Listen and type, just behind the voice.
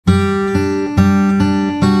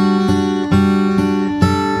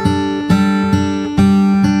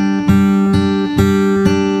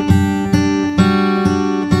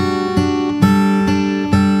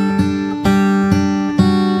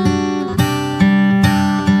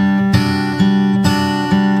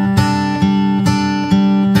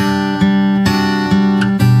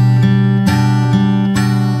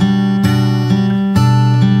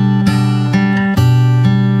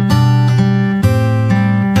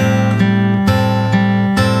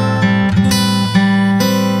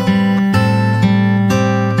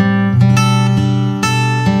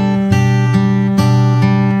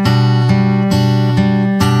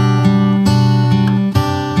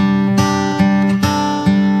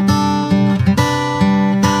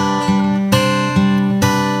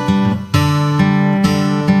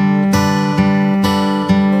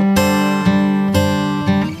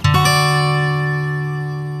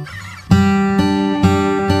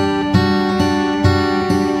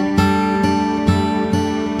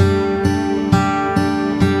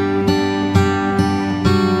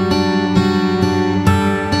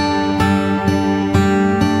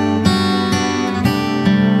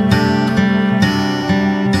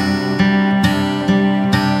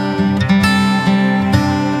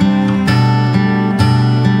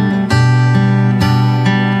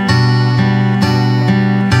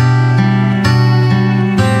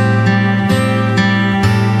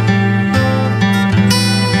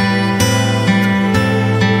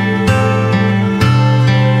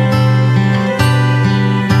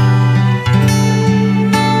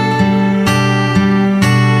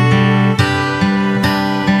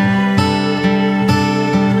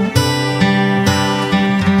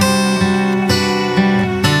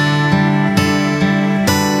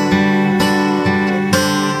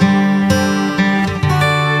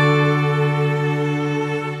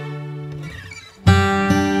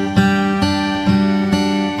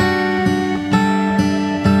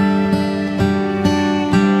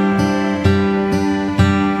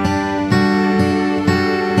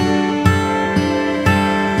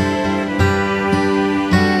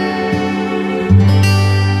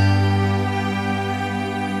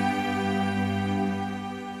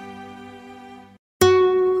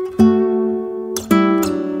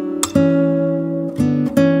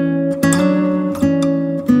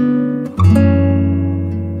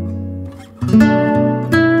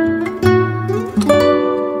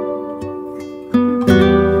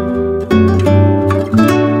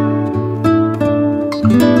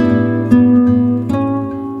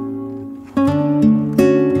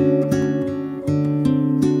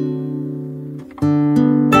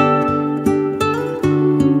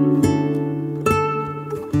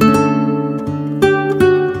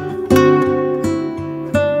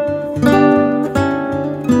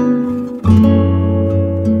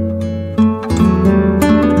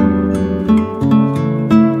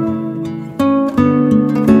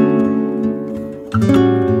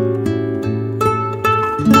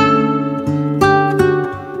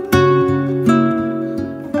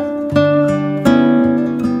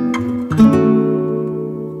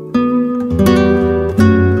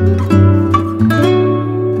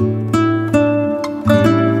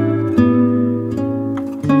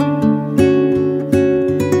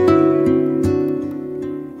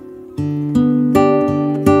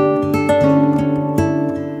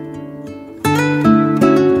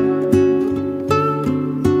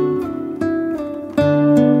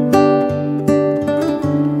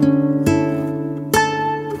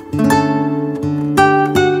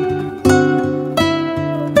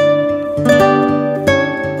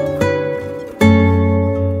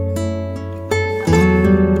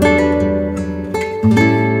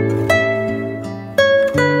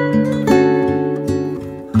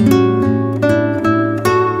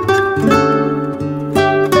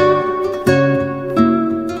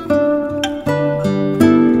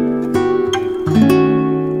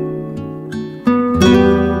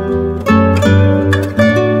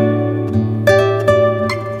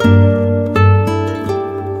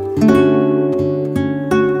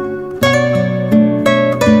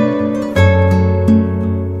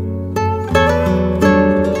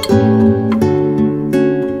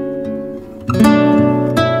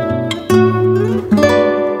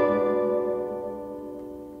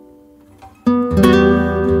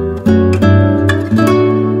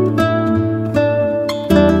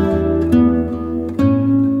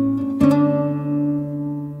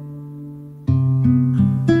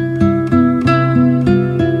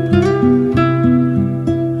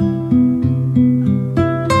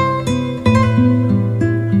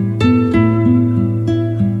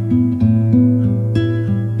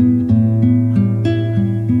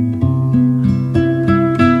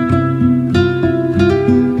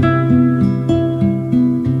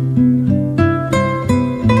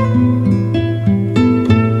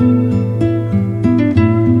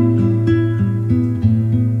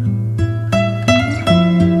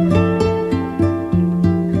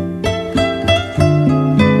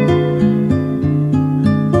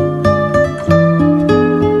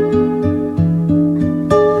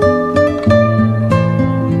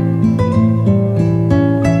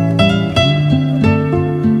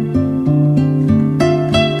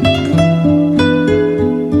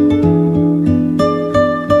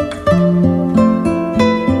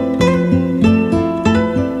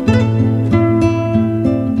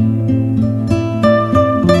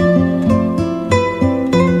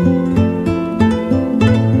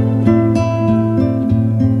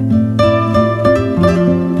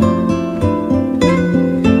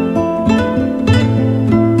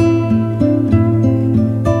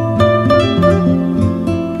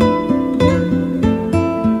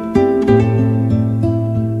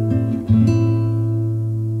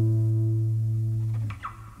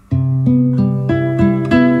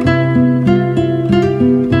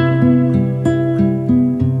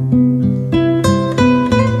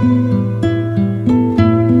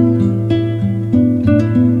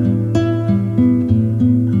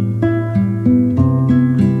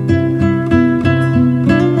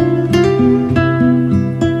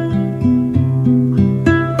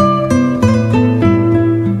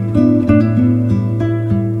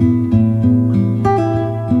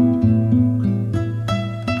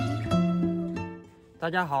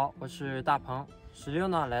家好，我是大鹏。16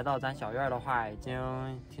呢来到咱小院的话已经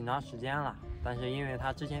挺长时间了，但是因为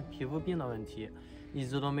他之前皮肤病的问题，一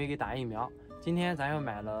直都没给打疫苗。今天咱又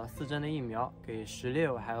买了4针的疫苗，给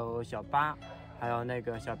16还有小8，还有那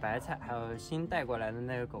个小白菜，还有新带过来的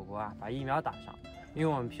那个狗狗啊，把疫苗打上。因为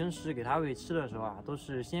我们平时给它喂吃的时候啊，都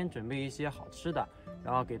是先准备一些好吃的，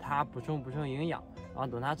然后给它补充营养，然后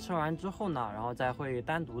等它吃完之后呢，然后再会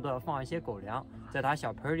单独的放一些狗粮在它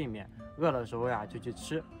小盆里面，饿的时候呀就去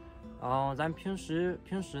吃。然后咱平时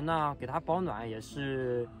呢给它保暖也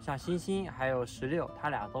是像星还有16，它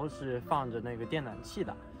俩都是放着那个电暖器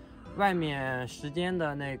的。外面10间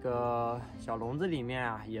的那个小笼子里面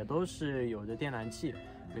啊，也都是有着电暖器，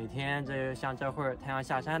每天像这会儿太阳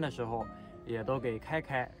下山的时候也都给开，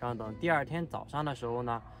然后等第2天早上的时候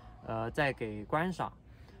呢，再给关上。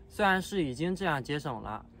虽然是已经这样节省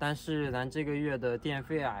了，但是咱这个月的电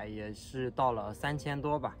费啊也是到了3000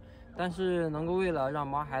多吧。但是能够为了让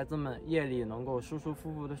毛孩子们夜里能够舒舒服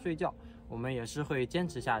服的睡觉，我们也是会坚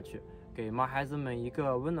持下去，给毛孩子们一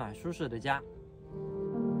个温暖舒适的家。